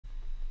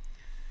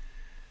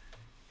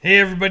Hey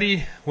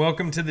everybody,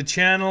 welcome to the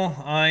channel.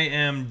 I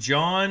am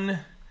John.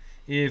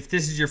 If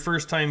this is your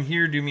first time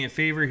here, do me a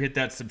favor, hit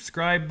that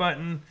subscribe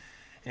button.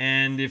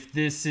 And if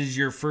this is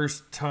your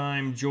first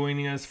time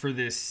joining us for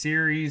this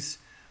series,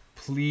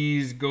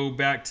 please go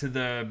back to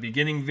the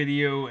beginning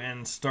video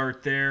and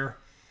start there.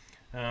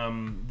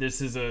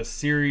 This is a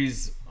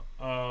series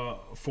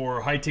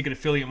for high-ticket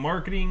affiliate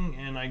marketing,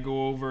 and I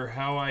go over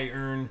how I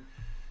earn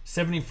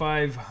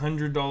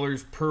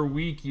 $7,500 per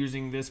week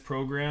using this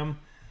program.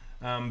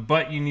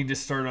 But you need to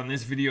start on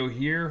this video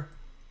here.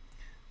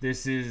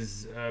 This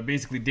is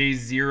basically day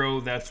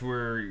 0. That's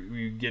where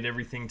you get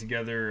everything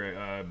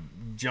together,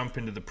 jump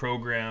into the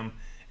program,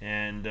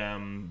 and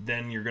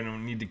then you're going to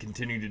need to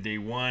continue to day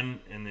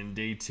 1 and then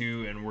day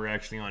 2, and we're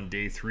actually on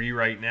day 3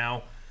 right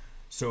now.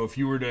 So if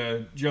you were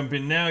to jump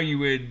in now, you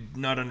would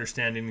not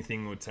understand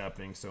anything what's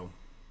happening. So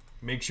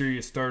make sure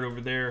you start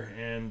over there,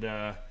 and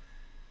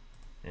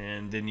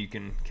then you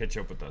can catch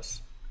up with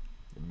us.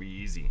 It'll be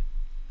easy.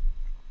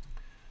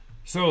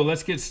 So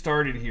let's get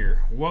started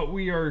here. What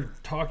we are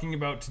talking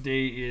about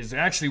today is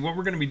actually what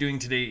we're going to be doing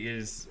today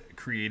is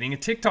creating a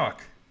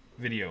TikTok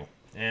video.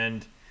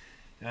 And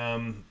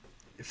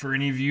for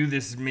any of you,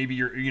 this is maybe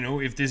your,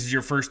 if this is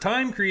your first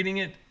time creating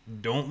it,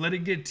 don't let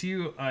it get to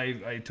you.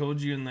 I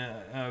told you in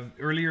the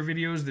earlier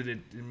videos that it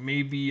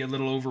may be a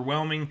little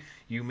overwhelming.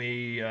 You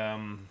may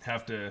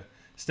have to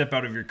step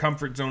out of your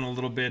comfort zone a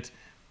little bit,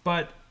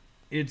 but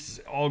it's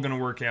all going to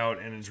work out,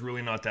 and it's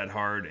really not that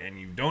hard, and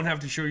you don't have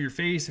to show your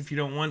face if you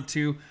don't want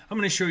to. I'm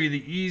going to show you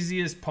the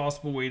easiest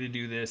possible way to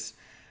do this,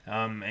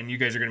 and you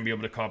guys are going to be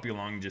able to copy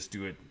along and just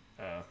do it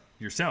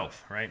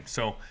yourself, right?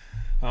 So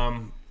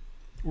we're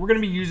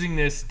going to be using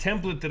this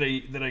template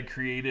that I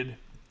created,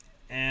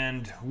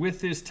 and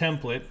with this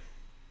template,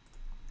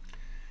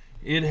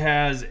 it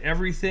has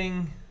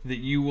everything that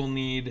you will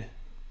need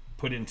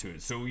put into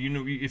it. So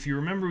if you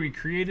remember, we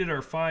created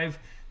our 5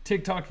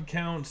 TikTok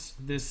accounts.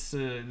 This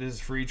is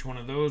for each one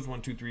of those,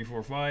 1, 2, 3,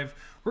 4, 5.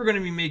 We're going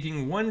to be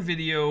making one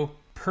video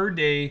per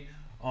day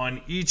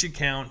on each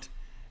account,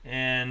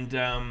 and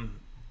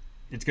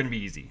it's going to be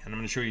easy. And I'm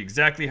going to show you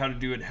exactly how to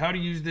do it, how to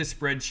use this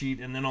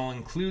spreadsheet, and then I'll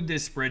include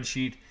this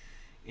spreadsheet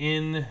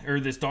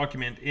this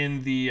document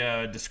in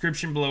the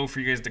description below for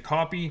you guys to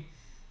copy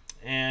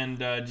and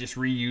just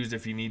reuse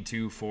if you need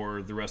to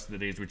for the rest of the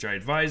days, which I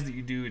advise that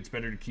you do. It's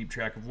better to keep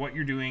track of what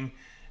you're doing,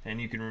 and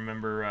you can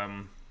remember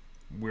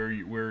what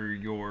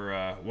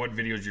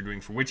videos you're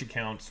doing for which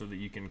accounts, so that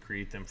you can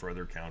create them for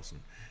other accounts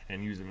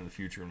and use them in the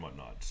future and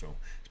whatnot. So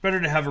it's better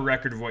to have a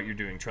record of what you're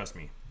doing. Trust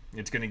me,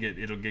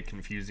 it'll get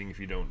confusing if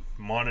you don't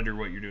monitor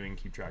what you're doing,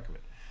 keep track of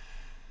it.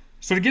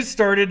 So to get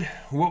started,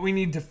 what we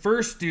need to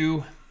first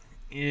do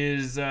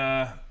is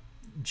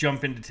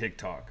jump into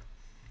TikTok,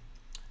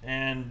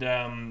 and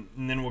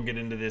then we'll get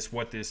into this,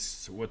 what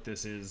this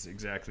is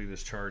exactly,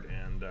 this chart,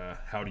 and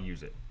how to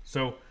use it.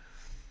 So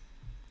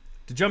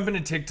to jump into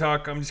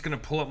TikTok, I'm just going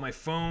to pull up my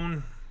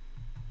phone,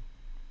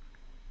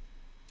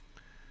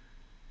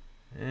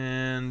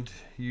 and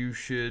you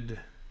should,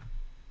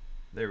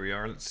 there we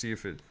are. Let's see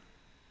if it's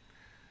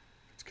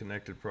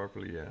connected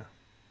properly. Yeah,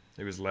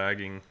 it was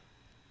lagging.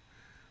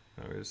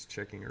 I was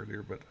checking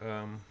earlier, but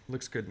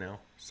looks good now.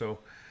 So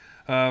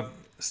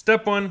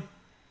step 1,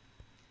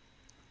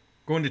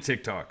 go into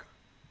TikTok.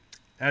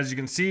 As you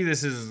can see,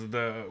 this is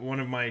one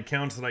of my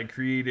accounts that I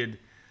created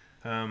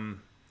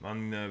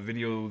on the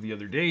video the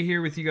other day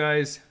here with you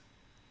guys,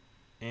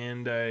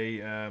 and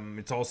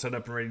it's all set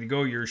up and ready to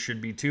go. Yours should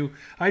be too.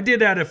 I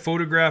did add a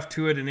photograph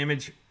to it, an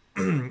image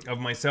of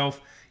myself.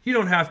 You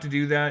don't have to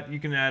do that. You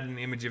can add an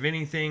image of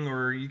anything,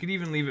 or you could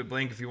even leave it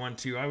blank if you want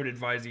to. I would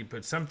advise you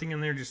put something in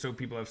there just so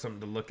people have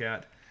something to look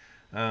at.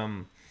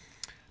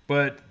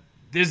 But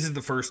this is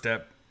the first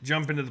step.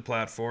 Jump into the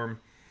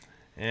platform,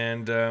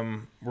 and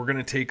we're going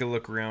to take a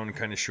look around and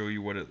kind of show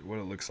you what it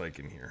looks like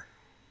in here.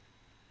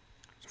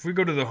 If we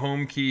go to the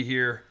home key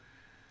here,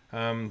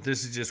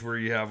 this is just where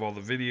you have all the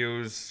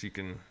videos. You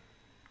can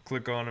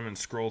click on them and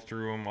scroll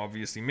through them.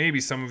 Obviously, maybe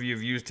some of you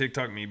have used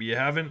TikTok, maybe you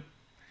haven't.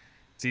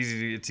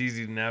 It's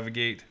easy to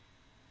navigate.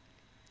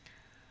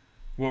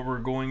 What we're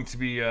going to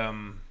be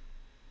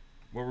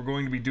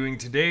doing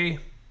today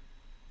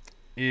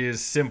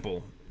is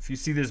simple. If you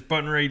see this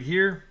button right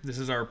here, this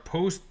is our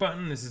post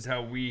button. This is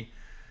how we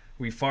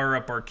fire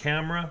up our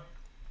camera,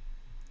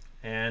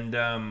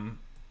 and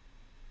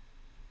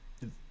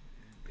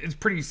it's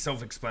pretty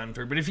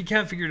self-explanatory, but if you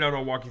can't figure it out,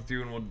 I'll walk you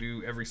through, and we'll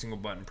do every single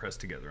button pressed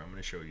together. I'm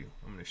going to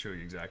show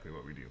you exactly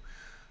what we do.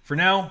 For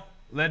now,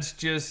 let's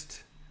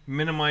just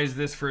minimize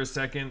this for a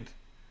second,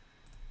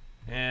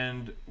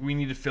 and we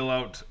need to fill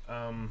out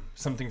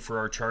something for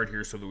our chart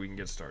here so that we can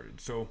get started.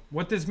 So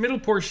what this middle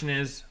portion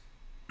is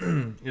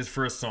is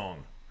for a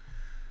song.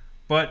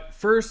 But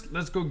first,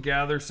 let's go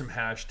gather some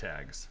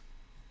hashtags.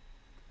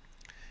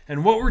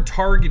 And what we're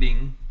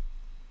targeting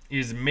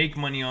is make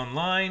money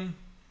online,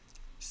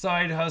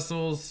 side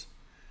hustles,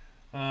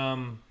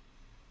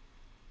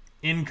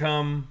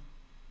 income,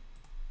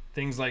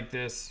 things like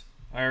this.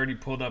 I already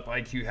pulled up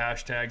IQ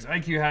Hashtags.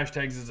 IQ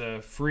Hashtags is a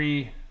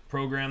free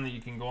program that you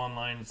can go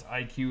online. It's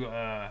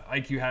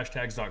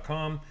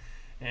iqhashtags.com,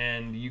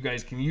 and you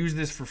guys can use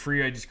this for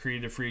free. I just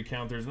created a free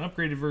account. There's an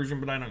upgraded version,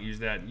 but I don't use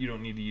that. You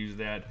don't need to use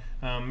that.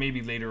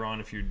 Maybe later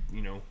on if you're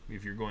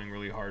going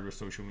really hard with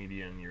social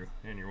media and you're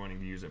wanting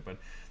to use it. But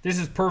this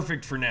is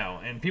perfect for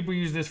now, and people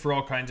use this for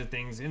all kinds of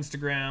things: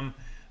 Instagram,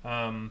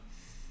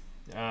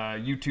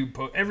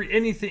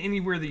 YouTube,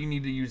 anywhere that you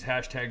need to use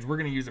hashtags. We're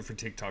going to use it for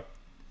TikTok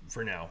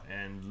for now,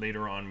 and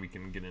later on we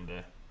can get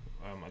into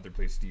other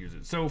places to use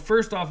it. So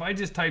first off, I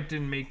just typed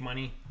in make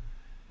money,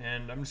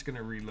 and I'm just going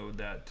to reload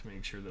that to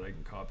make sure that I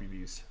can copy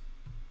these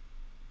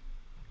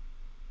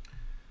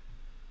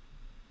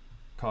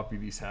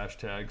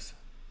hashtags.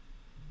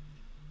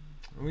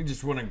 And we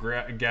just want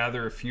to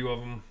gather a few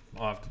of them.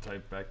 I'll have to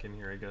type back in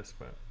here, I guess,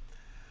 but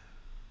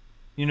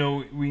you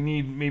know, we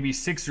need maybe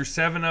 6 or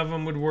 7 of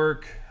them would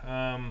work,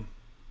 and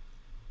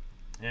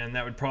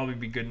that would probably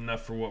be good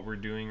enough for what we're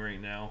doing right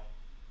now.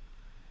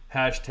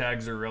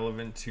 Hashtags are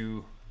relevant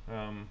to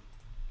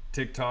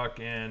TikTok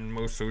and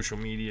most social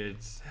media.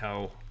 It's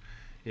how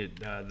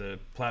the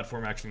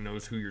platform actually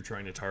knows who you're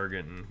trying to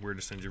target and where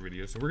to send your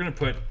videos. So we're going to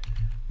put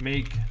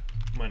make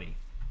money.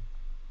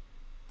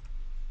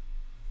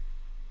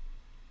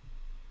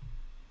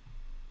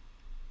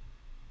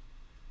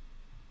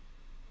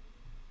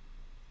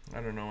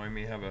 I don't know, I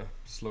may have a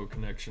slow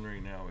connection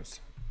right now. It's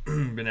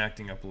been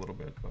acting up a little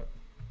bit, but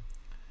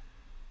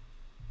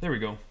there we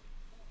go.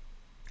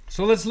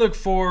 So let's look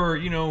for,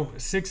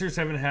 6 or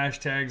 7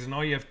 hashtags, and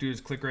all you have to do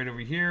is click right over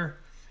here.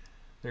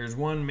 There's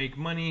 1, make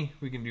money.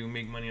 We can do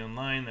make money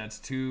online. That's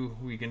 2.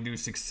 We can do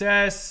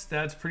success.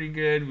 That's pretty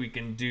good. We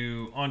can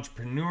do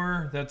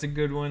entrepreneur. That's a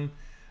good one.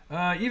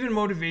 Even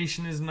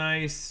motivation is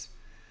nice.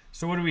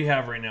 So what do we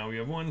have right now? We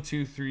have 1,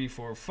 2, 3,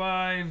 4,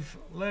 5.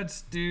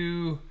 Let's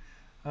do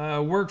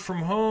work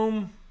from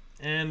home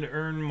and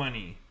earn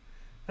money.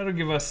 That'll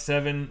give us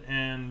 7,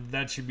 and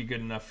that should be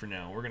good enough for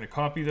now. We're going to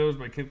copy those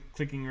by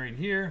clicking right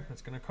here.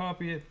 That's going to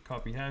copy it,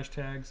 copy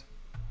hashtags.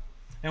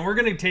 And we're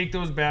going to take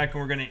those back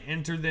and we're going to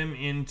enter them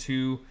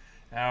into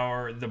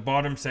the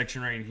bottom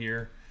section right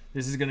here.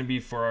 This is going to be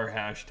for our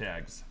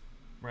hashtags,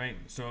 right?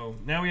 So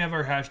now we have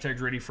our hashtags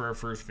ready for our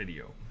first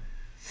video.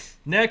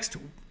 Next,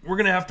 we're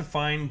going to have to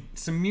find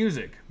some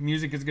music.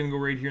 Music is going to go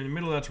right here in the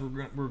middle. That's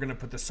where we're going to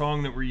put the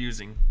song that we're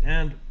using.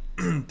 And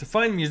to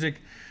find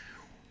music,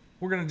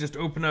 we're going to just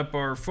open up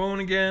our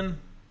phone again,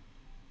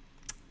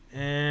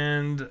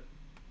 and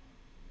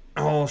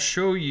I'll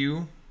show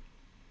you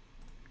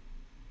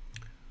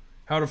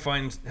how to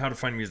find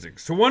music.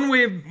 So one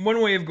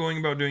way of going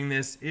about doing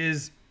this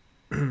is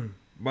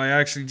by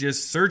actually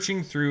just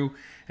searching through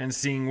and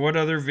seeing what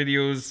other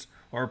videos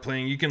are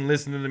playing. You can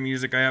listen to the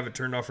music. I have it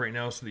turned off right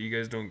now so that you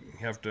guys don't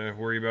have to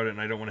worry about it, and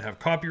I don't want to have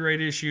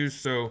copyright issues,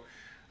 so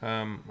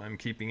I'm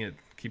keeping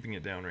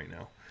it down right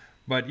now.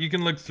 But you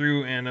can look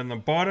through, and on the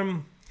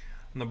bottom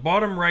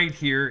right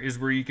here is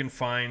where you can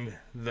find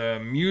the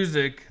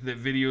music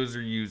that videos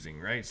are using,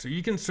 right? So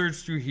you can search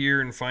through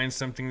here and find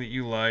something that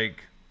you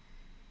like.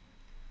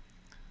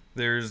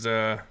 There's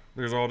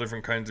all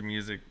different kinds of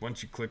music.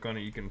 Once you click on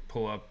it, you can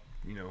pull up,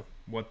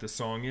 what the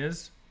song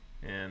is,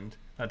 and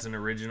that's an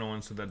original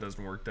one, so that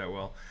doesn't work that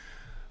well.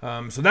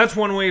 So that's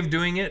one way of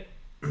doing it,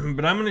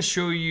 but I'm going to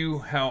show you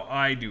how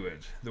I do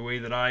it, the way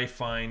that I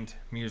find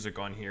music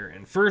on here.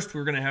 And first,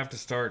 we're going to have to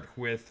start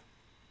with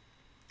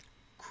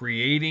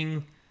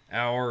creating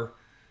our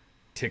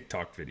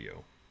TikTok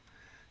video.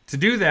 To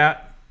do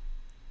that,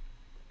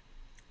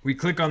 we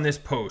click on this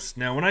post.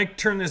 Now, when I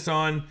turn this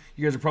on,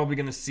 you guys are probably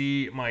going to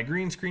see my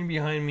green screen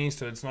behind me,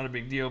 so it's not a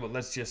big deal, but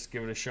let's just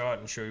give it a shot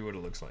and show you what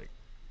it looks like.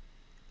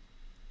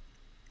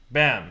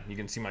 Bam! You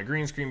can see my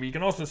green screen, but you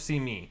can also see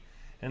me.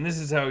 And this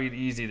is how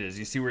easy it is.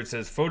 You see where it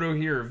says photo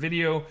here or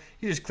video?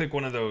 You just click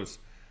one of those.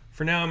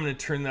 For now, I'm going to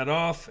turn that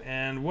off,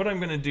 and what I'm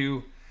going to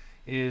do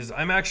is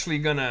I'm actually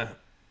going to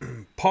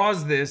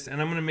pause this,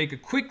 and I'm going to make a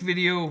quick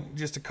video,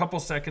 just a couple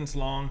seconds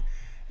long,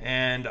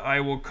 and I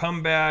will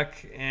come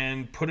back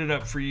and put it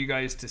up for you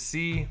guys to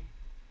see,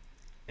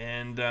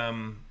 and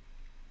then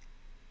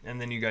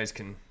you guys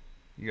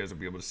will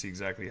be able to see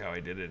exactly how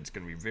I did it. It's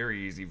going to be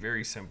very easy,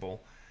 very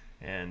simple,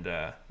 and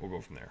we'll go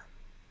from there.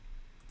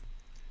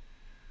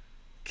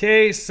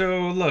 Okay,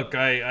 so look,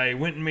 I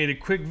went and made a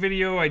quick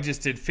video. I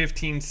just did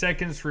 15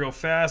 seconds real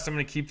fast. I'm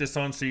going to keep this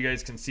on so you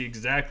guys can see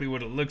exactly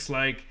what it looks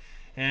like.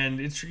 And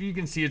you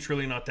can see it's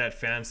really not that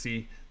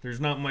fancy. There's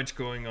not much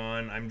going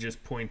on. I'm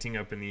just pointing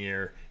up in the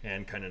air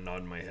and kind of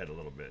nodding my head a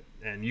little bit.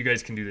 And you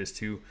guys can do this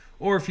too.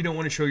 Or if you don't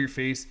want to show your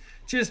face,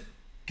 just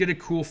get a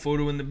cool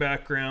photo in the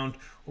background.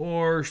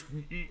 Or,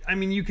 I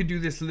mean, you could do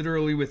this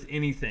literally with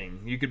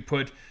anything. You could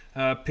put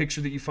a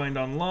picture that you find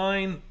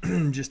online,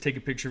 just take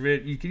a picture of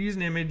it. You could use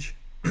an image.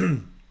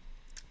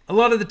 A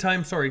lot of the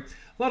time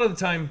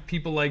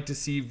people like to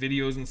see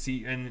videos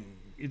and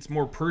it's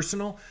more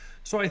personal.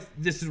 So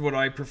this is what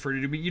I prefer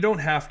to do, but you don't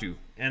have to.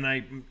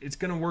 And it's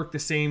going to work the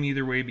same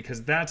either way,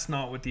 because that's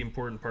not what the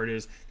important part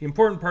is. The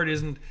important part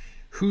isn't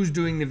who's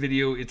doing the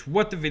video, it's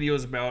what the video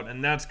is about,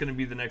 and that's going to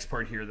be the next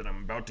part here that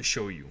I'm about to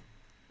show you.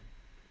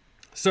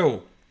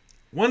 So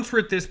once we're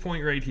at this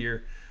point right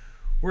here,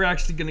 we're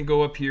actually going to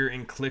go up here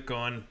and click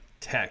on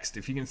text.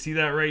 If you can see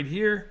that right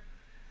here,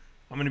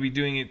 I'm going to be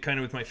doing it kind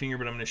of with my finger,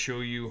 but I'm going to show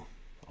you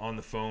on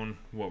the phone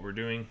what we're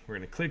doing. We're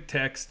going to click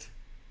text,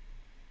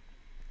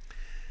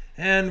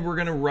 and we're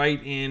going to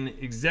write in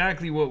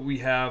exactly what we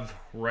have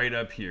right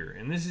up here.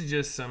 And this is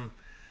just some,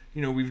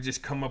 we've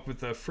just come up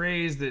with a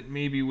phrase that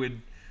maybe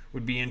would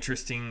be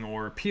interesting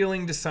or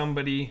appealing to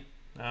somebody.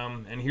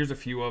 And here's a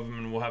few of them,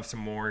 and we'll have some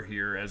more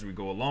here as we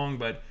go along,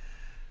 but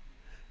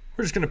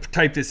we're just going to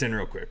type this in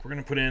real quick. We're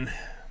going to put in,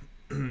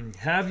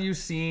 have you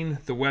seen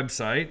the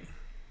website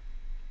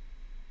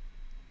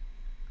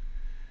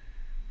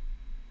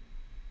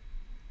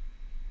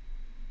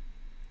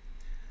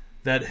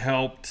that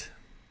helped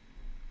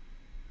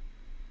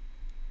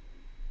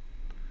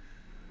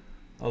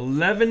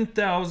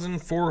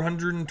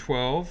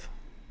 11,412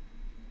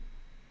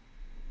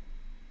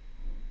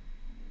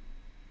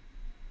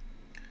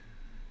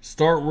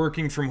 start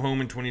working from home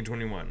in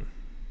 2021?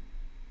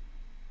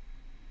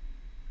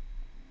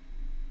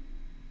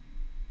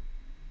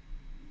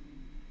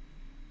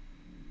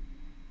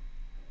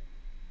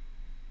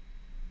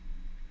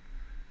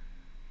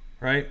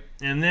 Right?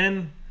 And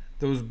then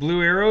those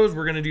blue arrows,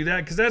 we're going to do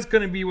that because that's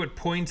going to be what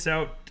points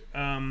out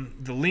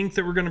the link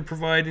that we're going to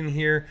provide in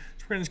here.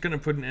 So we're just going to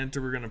put an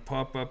enter. We're going to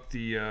pop up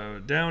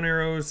the down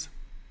arrows.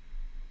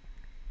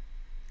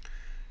 You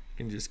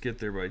can just get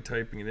there by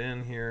typing it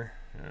in here.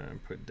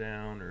 Put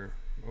down, or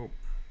I'm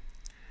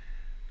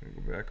going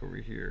to go back over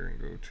here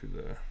and go to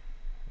the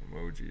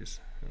emojis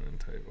and then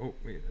type. Oh,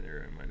 wait,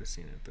 there, I might have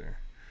seen it there.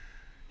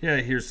 Yeah,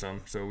 here's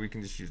some, so we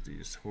can just use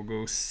these. We'll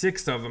go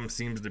 6 of them,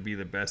 seems to be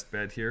the best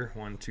bet here.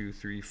 1, 2,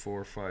 3,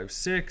 4, 5,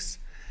 6.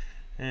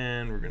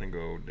 And we're going to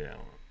go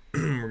down.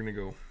 We're going to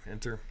go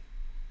enter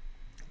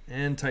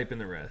and type in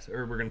the rest.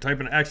 Or we're going to type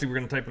in, actually, we're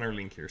going to type in our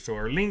link here. So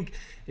our link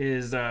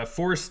is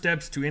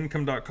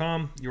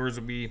 4stepstoincome.com. Yours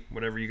will be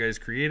whatever you guys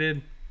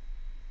created.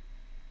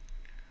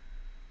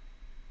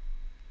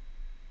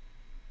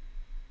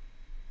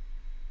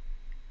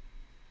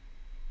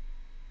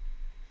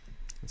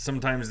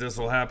 Sometimes this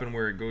will happen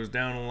where it goes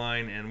down a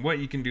line, and what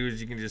you can do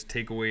is you can just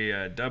take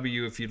away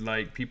W if you'd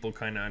like. People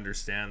kind of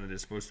understand that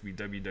it's supposed to be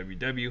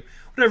www.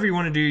 Whatever you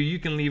want to do, you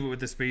can leave it with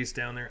the space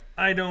down there.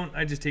 I don't.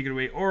 I just take it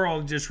away, or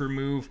I'll just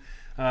remove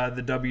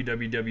the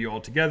www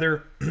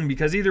altogether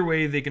because either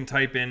way they can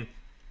type in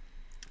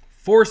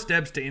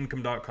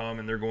 4stepstoincome.com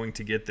and they're going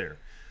to get there.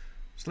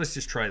 So let's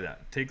just try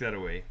that. Take that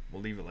away.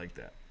 We'll leave it like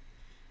that.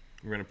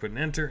 We're going to put an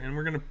enter, and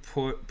we're going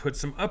to put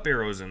some up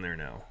arrows in there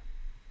now.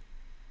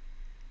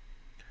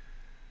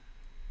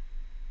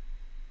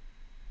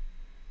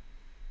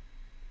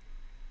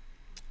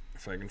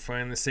 If I can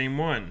find the same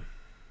one.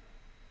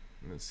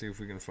 Let's see if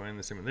we can find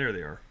the same one. There they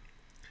are.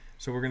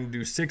 So we're going to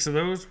do 6 of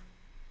those.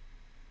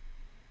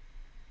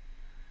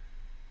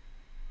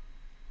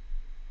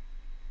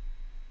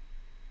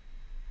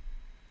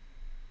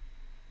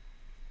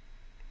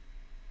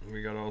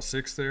 We got all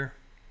 6 there.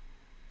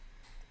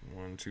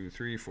 1, 2,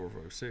 3, 4,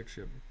 5, 6.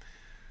 Yep.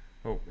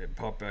 Oh, it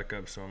popped back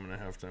up, so I'm going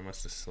to have to, I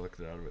must have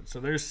selected out of it. So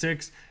there's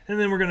 6. And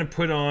then we're going to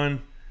put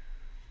on,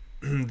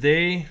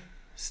 they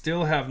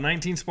still have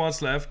 19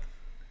 spots left.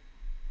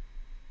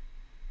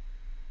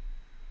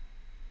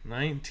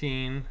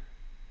 19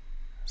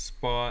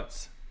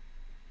 spots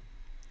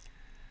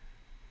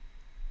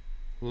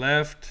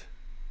left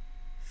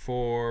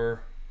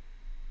for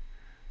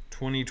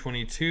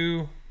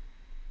 2022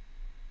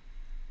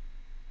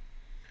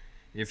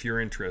 if you're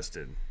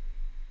interested.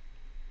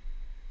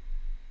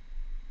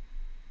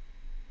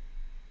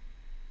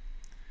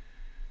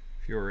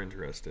 If you're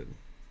interested.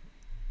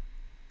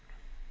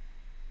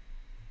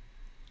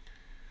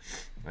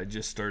 I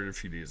just started a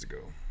few days ago.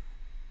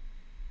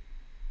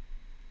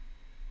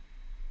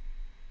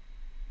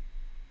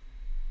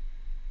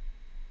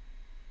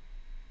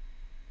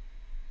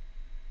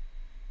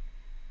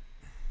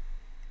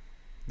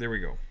 There we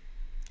go.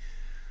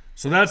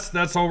 So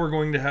that's all we're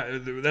going to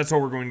have. That's all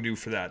we're going to do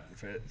for that,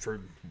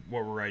 for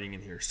what we're writing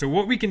in here. So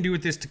what we can do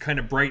with this to kind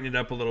of brighten it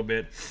up a little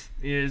bit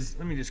is,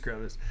 let me just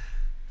grab this.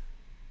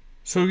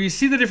 So you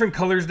see the different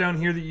colors down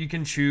here that you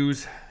can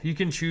choose. You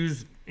can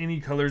choose any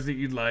colors that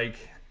you'd like.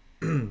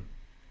 And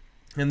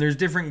there's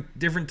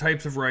different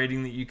types of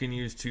writing that you can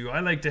use too. I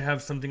like to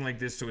have something like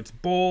this so it's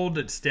bold,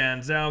 it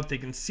stands out, they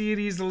can see it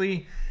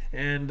easily,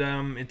 and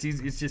it's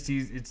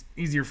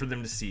easier for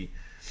them to see.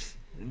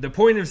 The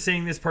point of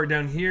saying this part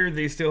down here,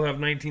 they still have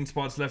 19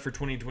 spots left for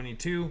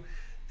 2022.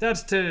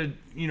 That's to,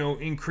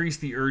 increase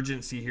the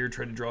urgency here,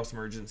 try to draw some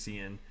urgency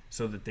in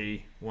so that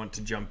they want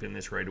to jump in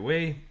this right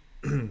away.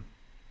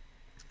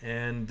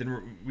 And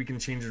then we can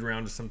change it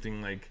around to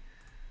something like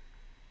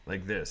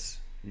this.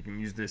 You can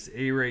use this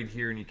A right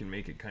here, and you can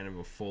make it kind of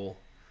a full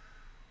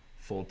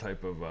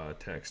type of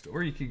text,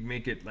 or you could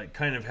make it like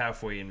kind of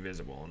halfway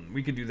invisible. And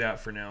we could do that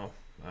for now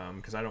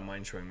because I don't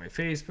mind showing my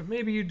face, but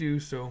maybe you do,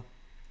 so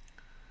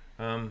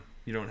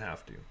you don't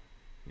have to.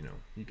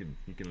 You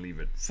can leave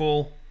it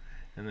full,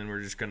 and then we're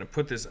just going to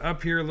put this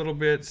up here a little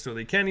bit so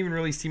they can't even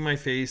really see my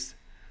face,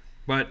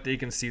 but they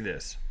can see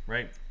this,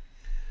 right?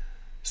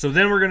 So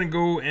then we're going to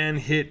go and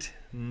hit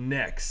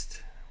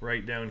next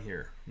right down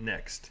here.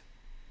 Next.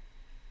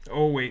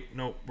 Oh, wait.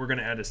 No, we're going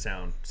to add a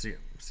sound.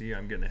 See,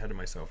 I'm getting ahead of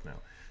myself now.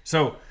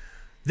 So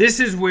this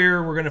is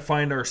where we're going to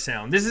find our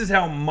sound. This is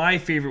how my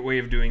favorite way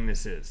of doing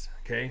this is.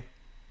 Okay.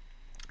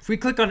 If we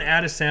click on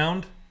add a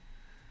sound,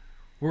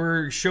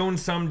 we're shown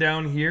some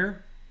down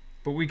here,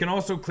 but we can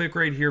also click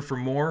right here for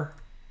more.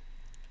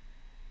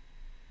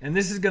 And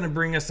this is going to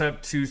bring us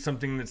up to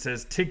something that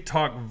says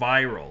TikTok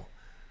viral.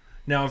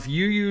 Now, if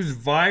you use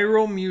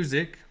viral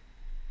music,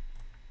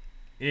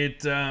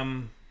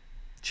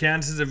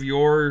 chances of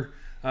your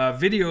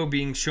video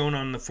being shown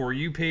on the For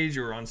You page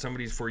or on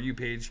somebody's For You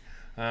page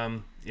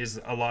is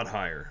a lot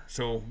higher.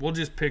 So we'll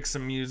just pick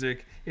some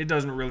music. It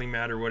doesn't really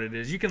matter what it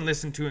is. You can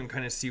listen to it and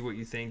kind of see what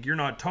you think. You're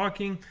not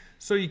talking,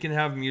 so you can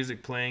have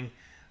music playing.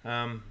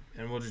 And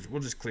we'll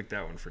just click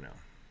that one for now.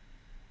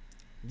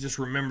 Just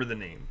remember the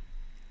name.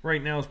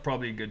 Right now is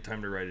probably a good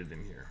time to write it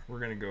in here. We're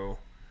going to go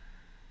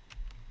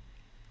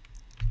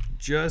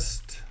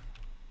just,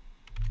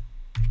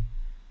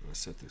 let's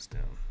set this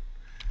down.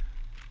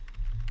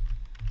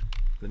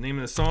 The name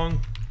of the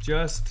song,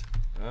 Just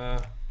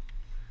a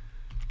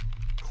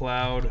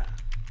Cloud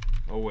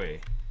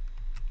Away.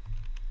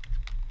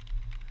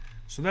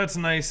 So that's a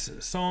nice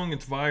song.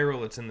 It's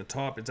viral. It's in the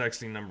top. It's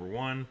actually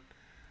 #1.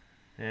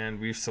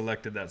 And we've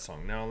selected that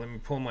song. Now let me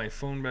pull my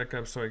phone back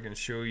up so I can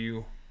show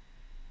you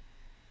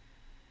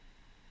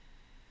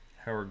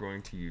how we're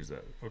going to use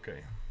that. Okay,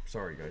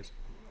 sorry guys.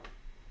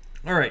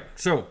 All right,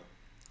 so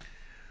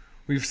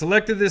we've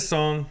selected this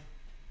song.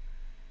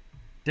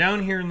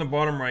 Down here in the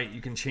bottom right,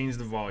 you can change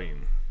the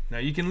volume. Now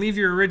you can leave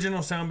your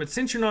original sound, but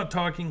since you're not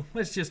talking,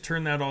 let's just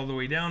turn that all the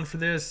way down for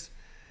this.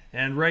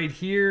 And right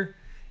here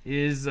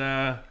is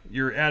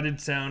your added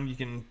sound. You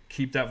can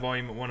keep that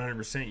volume at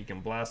 100%. You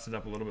can blast it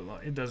up a little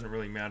bit. It doesn't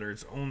really matter.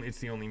 It's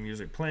the only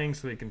music playing,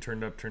 so they can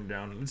turn it up, turn it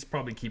down. Let's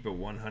probably keep it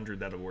 100.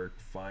 That'll work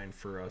fine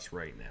for us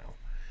right now.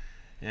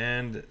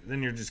 And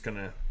then you're just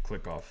gonna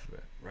click off of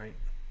it, right?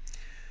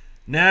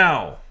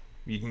 Now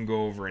you can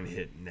go over and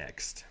hit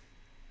next.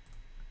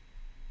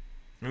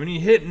 And when you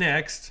hit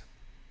next,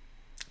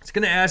 it's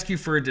gonna ask you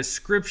for a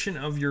description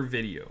of your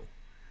video.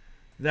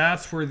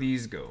 That's where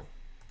these go.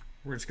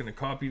 We're just gonna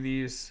copy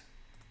these.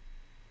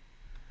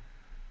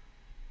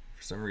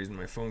 For some reason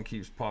my phone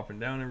keeps popping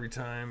down every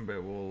time,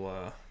 but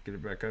we'll get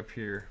it back up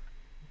here.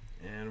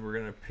 And we're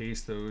gonna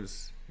paste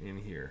those in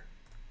here.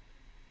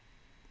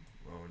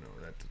 Oh no,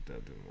 that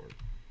didn't work.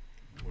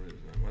 What is it?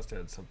 I must have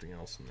had something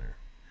else in there.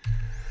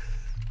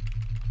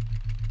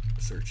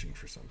 Searching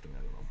for something,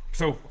 I don't know.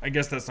 So I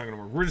guess that's not gonna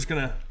work. We're just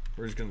gonna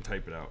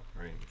type it out,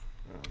 right?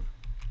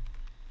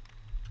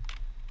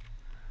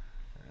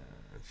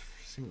 It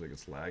seems like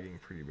it's lagging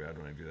pretty bad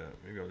when I do that.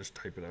 Maybe I'll just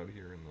type it out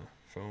here in the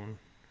phone.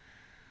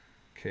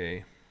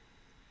 Okay.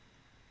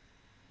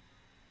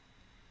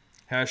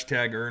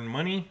 Hashtag earn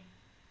money,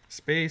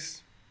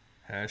 space,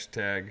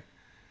 hashtag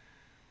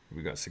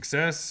we got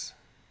success,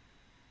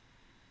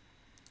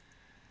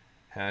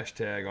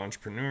 hashtag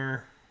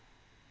entrepreneur,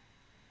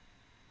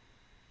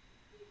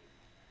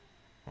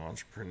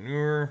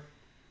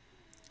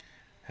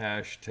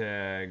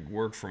 hashtag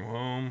work from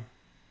home,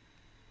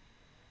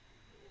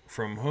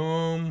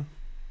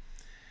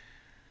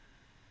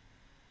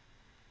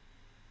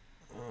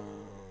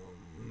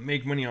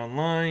 make money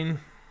online,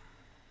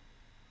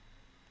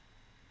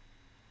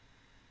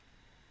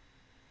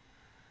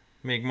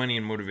 make money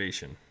and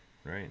motivation,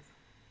 right?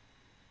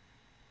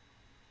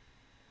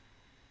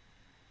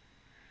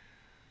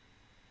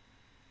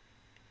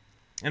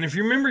 And if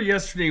you remember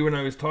yesterday when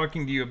I was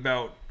talking to you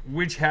about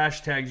which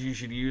hashtags you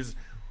should use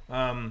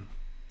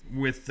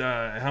with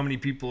how many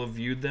people have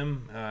viewed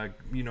them,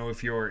 you know,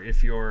 if you're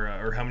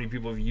or how many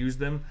people have used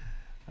them.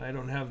 I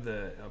don't have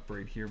the up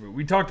right here, but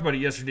we talked about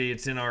it yesterday.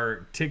 It's in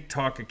our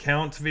TikTok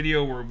accounts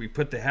video where we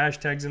put the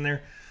hashtags in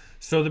there.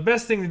 So the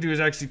best thing to do is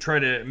actually try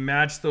to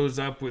match those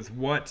up with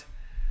what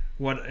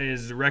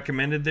is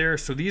recommended there.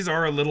 So these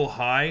are a little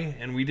high,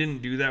 and we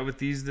didn't do that with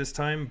these this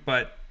time,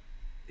 but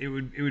it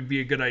would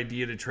be a good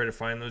idea to try to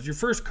find those. Your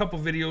first couple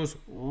videos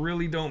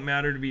really don't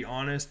matter, to be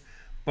honest,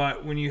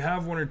 but when you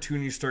have one or two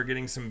and you start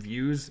getting some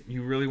views,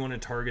 you really want to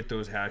target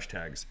those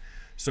hashtags.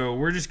 So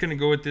we're just going to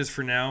go with this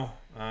for now,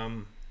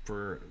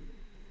 for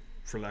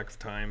lack of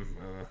time,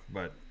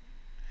 but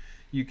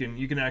you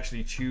can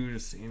actually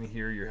choose in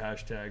here your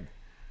hashtag,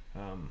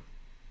 how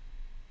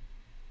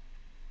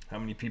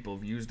many people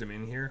have used them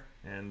in here,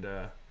 and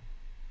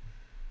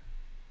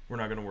we're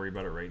not going to worry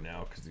about it right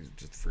now because these are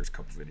just the first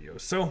couple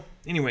videos. So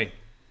anyway,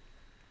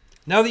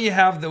 now that you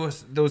have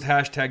those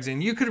hashtags in,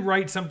 you could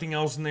write something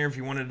else in there if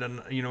you wanted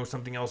to, you know,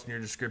 something else in your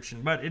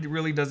description, but it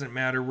really doesn't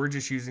matter. We're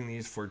just using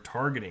these for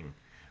targeting,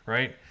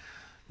 right?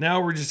 Now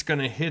we're just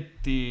going to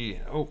hit the,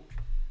 oh,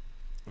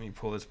 let me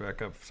pull this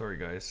back up. Sorry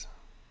guys.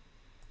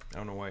 I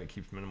don't know why it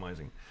keeps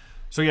minimizing.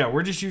 So yeah,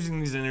 we're just using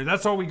these in there.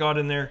 That's all we got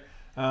in there.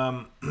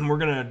 We're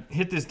going to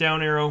hit this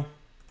down arrow.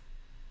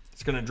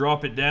 It's going to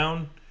drop it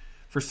down.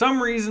 For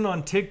some reason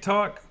on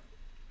TikTok,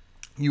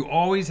 you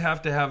always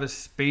have to have a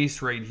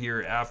space right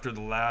here after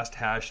the last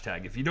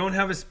hashtag. If you don't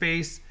have a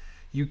space,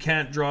 you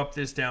can't drop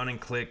this down and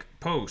click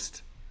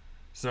post.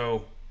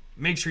 So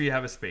make sure you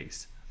have a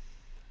space.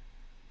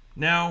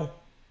 Now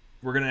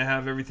we're going to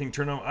have everything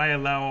turn on. I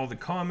allow all the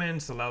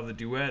comments, allow the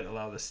duet,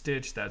 allow the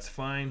stitch. That's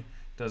fine.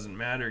 Doesn't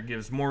matter. It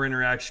gives more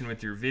interaction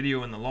with your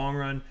video in the long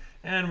run.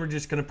 And we're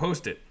just going to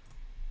post it.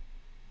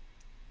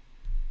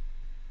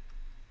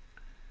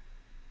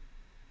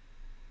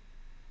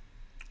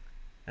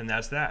 And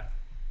that's that.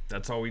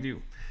 That's all we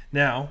do.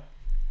 Now,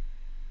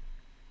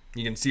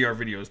 you can see our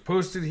video is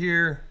posted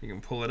here. You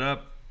can pull it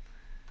up.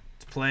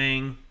 It's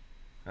playing.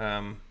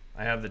 I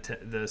have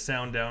the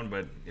sound down,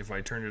 but if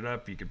I turn it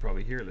up, you could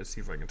probably hear it. Let's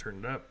see if I can turn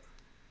it up.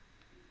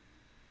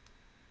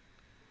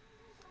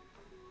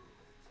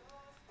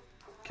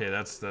 Okay,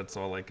 that's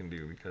all I can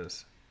do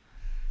because,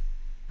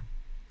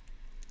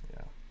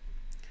 yeah.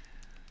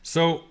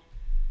 So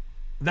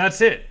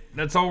that's it.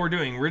 That's all we're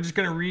doing. We're just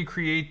going to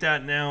recreate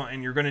that now,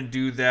 and you're going to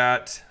do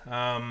that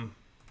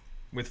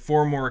with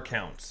 4 more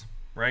accounts,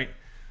 right?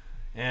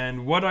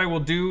 And what I will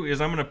do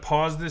is I'm going to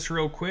pause this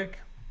real quick,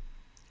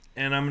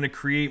 and I'm going to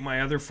create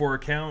my other 4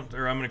 accounts,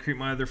 or I'm going to create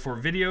my other 4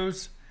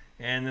 videos,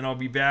 and then I'll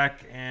be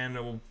back,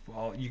 and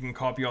you can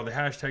copy all the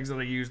hashtags that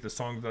I use, the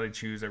songs that I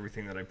choose,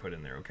 everything that I put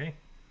in there, okay?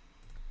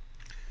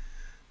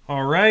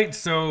 All right,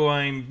 so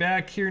I'm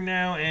back here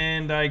now,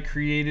 and I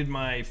created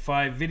my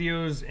 5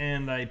 videos,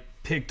 and I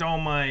picked all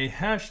my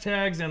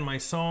hashtags and my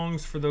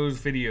songs for those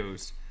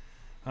videos.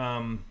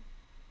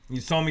 You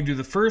saw me do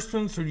the first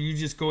one, so you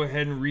just go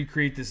ahead and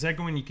recreate the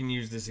second one. You can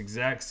use this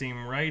exact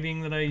same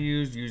writing that I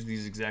used, use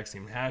these exact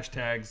same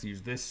hashtags,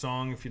 use this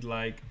song if you'd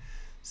like.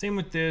 Same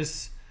with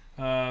this.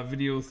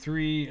 Video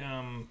 3,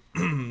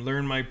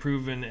 learn my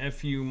proven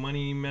FU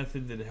money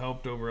method that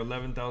helped over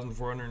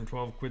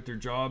 11,412 quit their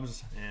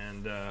jobs,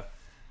 and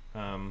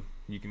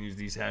you can use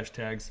these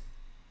hashtags.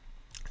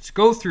 Just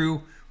go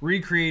through,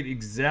 recreate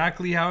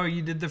exactly how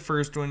you did the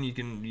first one. You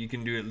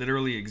can do it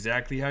literally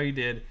exactly how you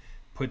did.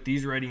 Put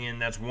these writing in.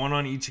 That's 1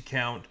 on each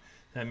account.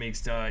 That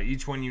makes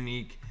each one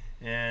unique,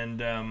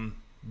 and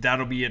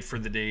that'll be it for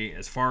the day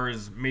as far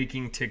as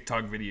making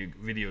TikTok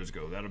videos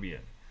go. That'll be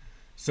it.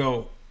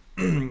 So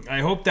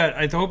I hope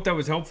that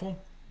was helpful.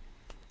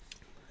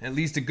 At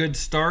least a good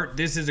start.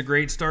 This is a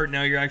great start.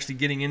 Now you're actually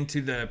getting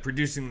into the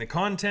producing the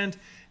content,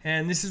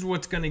 and this is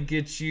what's going to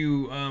get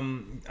you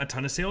a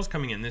ton of sales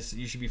coming in.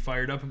 You should be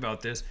fired up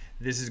about this.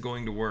 This is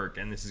going to work,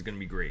 and this is going to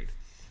be great.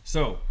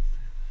 So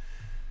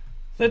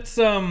let's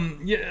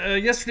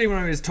yesterday when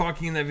I was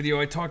talking in that video,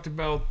 I talked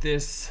about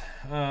this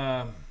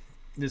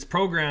this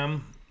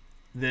program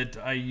that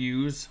I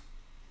use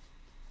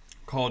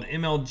called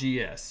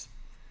MLGS.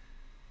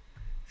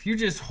 If you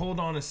just hold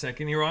on a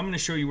second here, I'm going to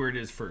show you where it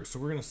is first. So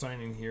we're going to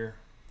sign in here.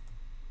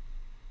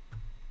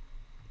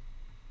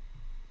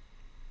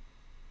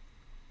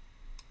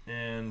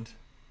 And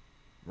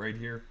right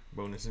here,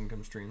 bonus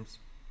income streams.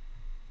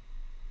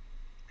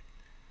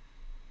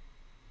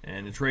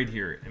 And it's right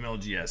here,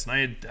 MLGS.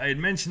 And I had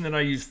mentioned that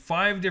I use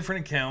 5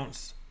 different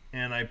accounts,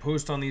 and I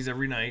post on these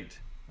every night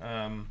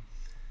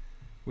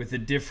with a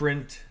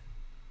different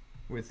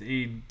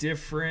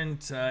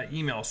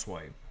email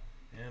swipe.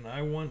 And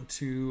I want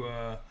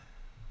to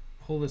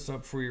pull this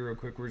up for you real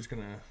quick. We're just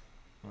going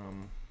to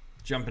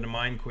jump into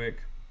mine quick.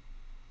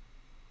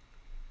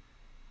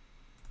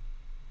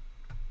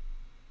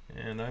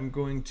 And I'm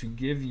going to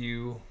give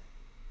you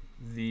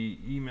the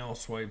email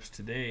swipes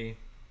today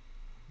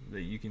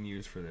that you can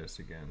use for this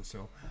again.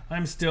 So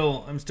I'm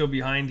still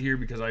behind here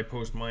because I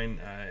post mine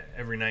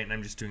every night, and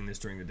I'm just doing this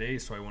during the day.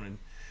 So I wanted,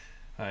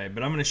 but I'm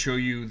going to show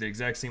you the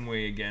exact same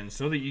way again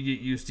so that you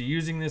get used to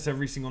using this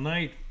every single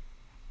night.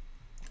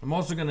 I'm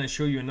also going to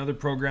show you another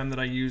program that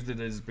I use that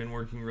has been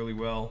working really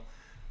well,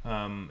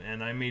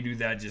 and I may do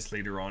that just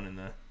later on in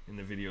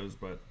the videos.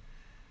 But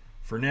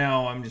for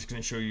now, I'm just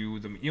going to show you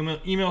the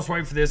email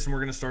swipe for this, and we're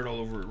going to start all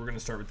over. We're going to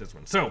start with this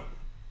one. So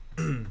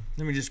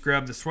let me just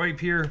grab the swipe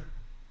here.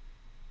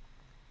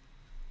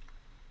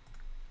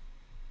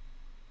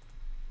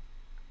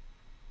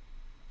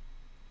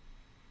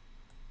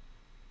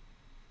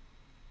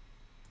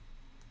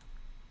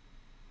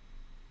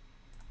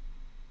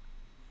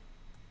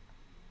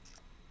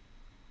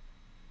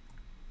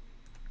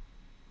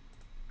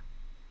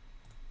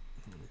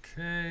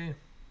 Okay.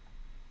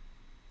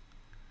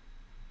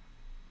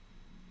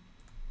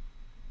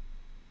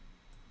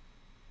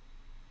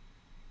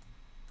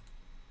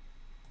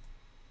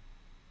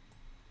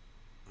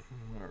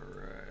 All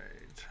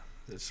right.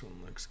 This one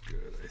looks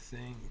good, I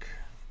think.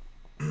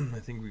 I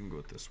think we can go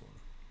with this one.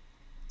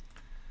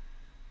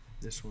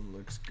 This one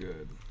looks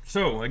good.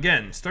 So,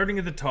 again, starting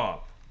at the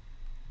top.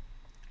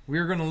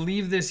 We're going to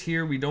leave this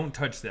here. We don't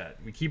touch that.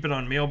 We keep it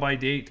on mail by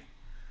date.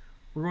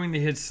 We're going to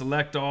hit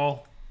select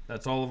all.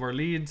 That's all of our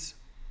leads.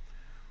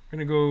 I'm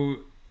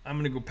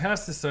gonna go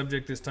past the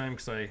subject this time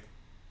because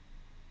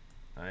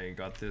I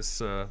got this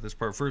this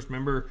part first.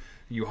 Remember,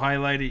 you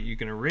highlight it, you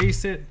can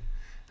erase it,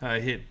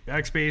 hit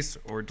backspace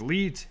or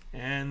delete,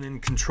 and then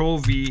Control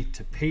V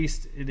to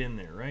paste it in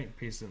there, right?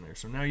 Paste it in there.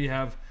 So now you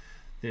have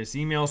this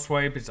email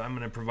swipe. I'm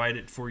going to provide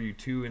it for you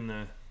too in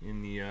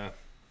the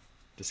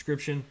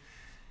description,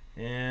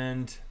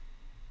 and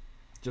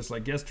just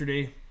like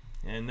yesterday.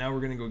 And now we're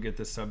going to go get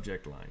the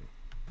subject line.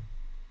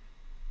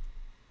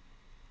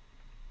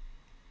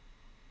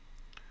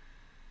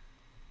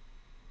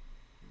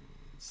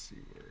 Let's see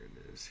where it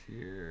is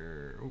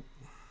here. Oh,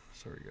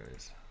 sorry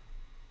guys.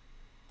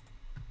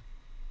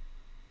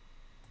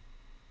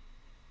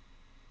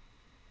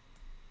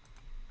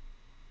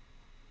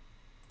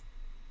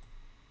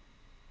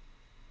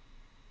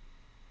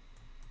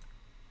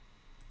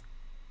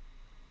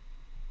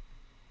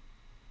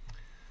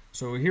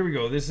 So here we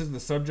go. This is the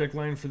subject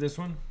line for this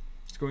one.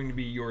 It's going to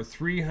be your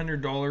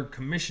 $300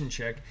 commission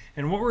check.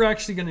 And what we're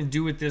actually going to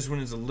do with this one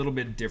is a little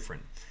bit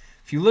different.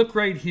 If you look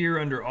right here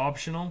under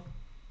optional,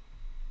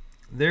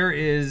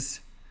 there's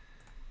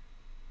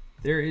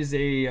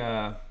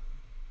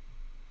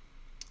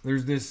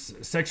this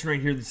section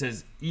right here that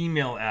says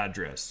email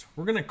address.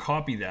 We're going to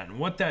copy that, and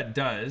what that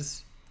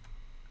does,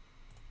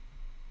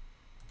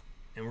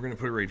 and we're going to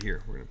put it right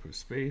here. We're going to put a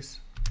space.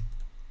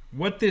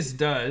 What this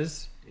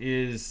does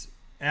is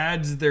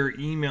adds their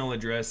email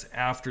address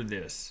after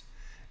this.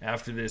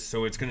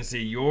 So it's going to say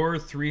your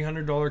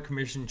 $300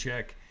 commission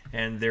check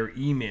and their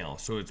email,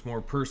 so it's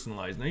more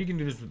personalized. Now you can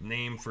do this with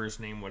name, first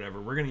name, whatever.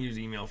 We're going to use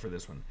email for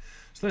this one.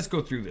 So let's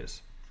go through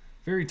this.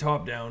 Very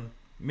top down,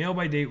 mail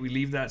by date. We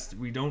leave that.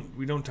 We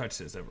don't touch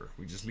this ever.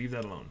 We just leave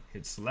that alone.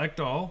 Hit select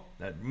all.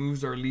 That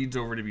moves our leads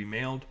over to be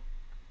mailed.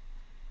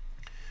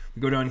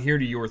 We go down here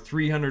to your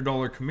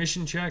 $300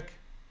 commission check.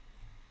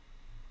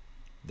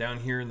 Down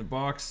here in the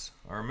box,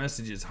 our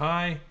message is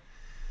hi.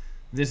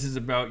 This is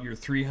about your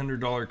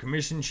 $300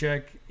 commission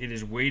check. It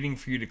is waiting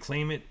for you to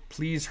claim it.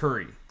 Please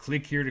hurry.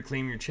 Click here to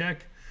claim your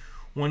check.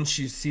 Once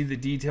you see the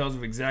details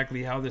of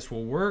exactly how this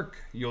will work,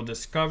 you'll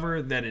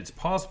discover that it's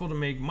possible to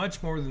make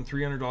much more than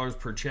 $300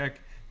 per check.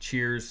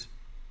 Cheers,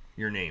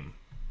 your name.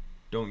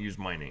 Don't use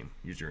my name,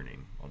 use your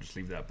name. I'll just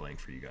leave that blank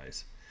for you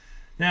guys.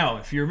 Now,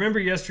 if you remember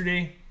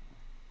yesterday,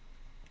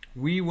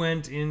 we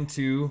went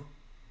into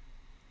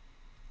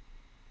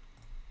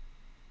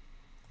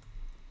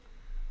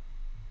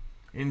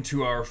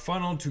our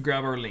funnel to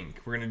grab our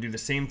link. We're going to do the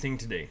same thing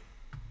today.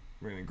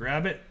 We're going to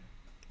grab it.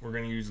 We're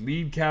going to use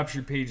lead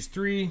capture page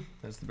 3.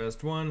 That's the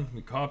best one.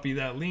 We copy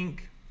that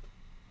link.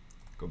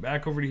 Go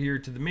back over to here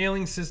to the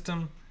mailing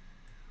system.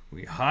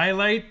 We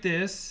highlight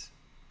this.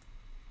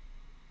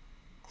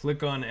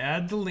 Click on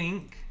add the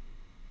link.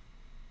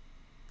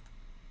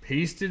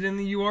 Paste it in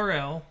the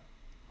URL.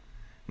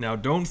 Now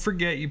don't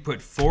forget you put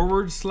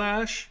 /MLGS.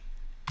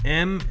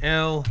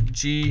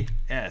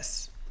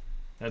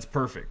 That's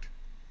perfect.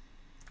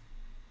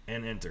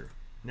 And enter.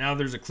 Now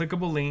there's a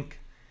clickable link.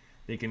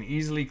 They can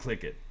easily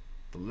click it.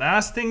 The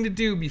last thing to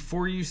do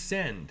before you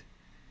send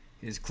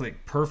is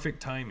click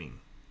perfect timing.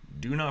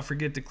 Do not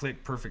forget to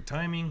click perfect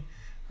timing.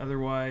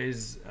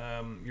 Otherwise,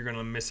 you're going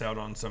to miss out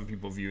on some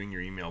people viewing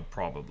your email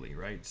probably,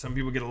 right? Some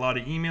people get a lot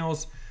of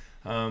emails,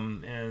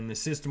 and the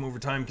system over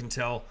time can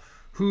tell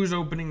who's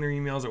opening their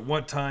emails at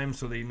what time,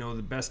 so they know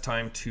the best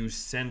time to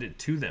send it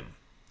to them.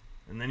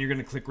 And then you're going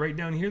to click right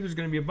down here. There's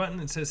going to be a button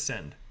that says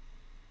send.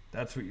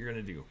 That's what you're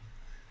going to do.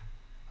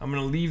 I'm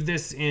going to leave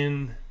this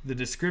in the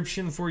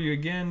description for you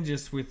again,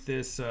 just with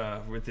this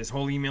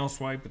whole email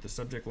swipe with the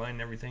subject line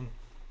and everything.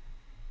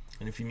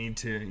 And if you need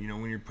to,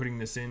 when you're putting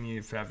this in,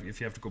 if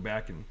you have to go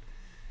back and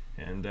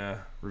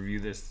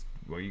review this,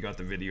 well, you got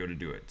the video to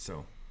do it.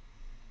 So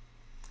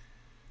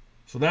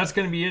that's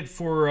going to be it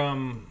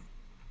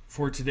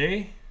for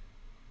today.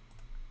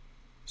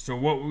 So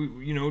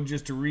what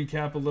just to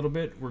recap a little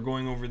bit, we're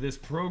going over this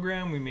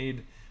program we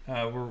made.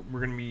 We're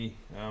going to be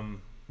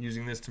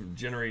using this to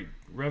generate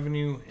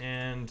revenue,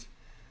 and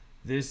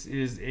this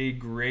is a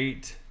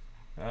great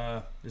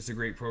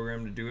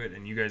program to do it.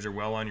 And you guys are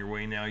well on your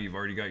way now. You've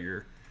already got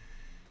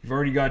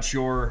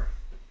your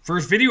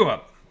first video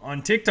up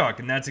on TikTok,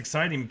 and that's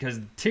exciting because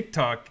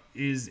TikTok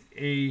is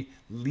a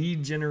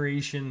lead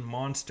generation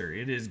monster.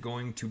 It is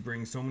going to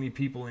bring so many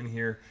people in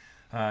here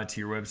to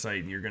your website,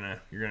 and you're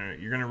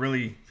gonna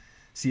really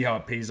see how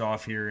it pays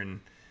off here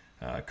in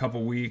a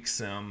couple weeks,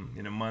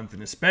 in a month,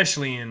 and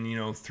especially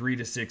in 3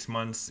 to 6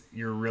 months.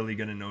 You're really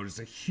going to notice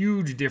a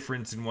huge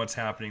difference in what's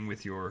happening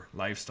with your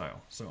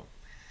lifestyle. So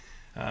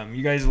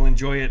you guys will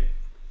enjoy it.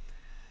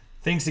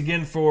 Thanks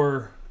again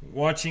for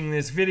watching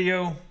this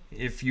video.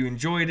 If you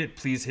enjoyed it,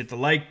 please hit the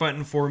like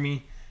button for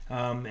me,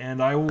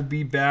 and I will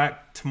be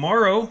back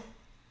tomorrow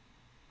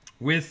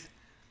with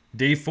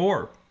day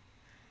 4,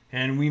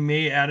 and we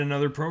may add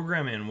another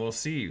program in. We'll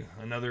see.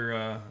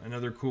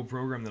 Another cool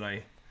program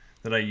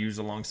that I use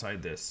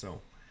alongside this.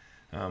 So,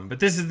 but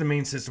this is the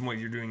main system, what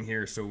you're doing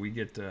here, so we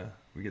get the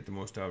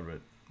most out of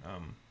it.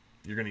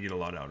 You're going to get a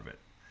lot out of it.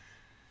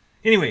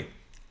 Anyway,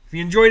 if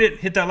you enjoyed it,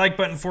 hit that like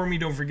button for me.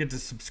 Don't forget to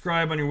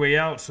subscribe on your way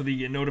out so that you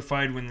get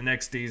notified when the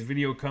next day's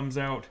video comes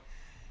out.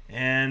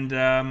 And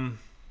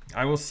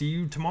I will see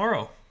you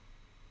tomorrow.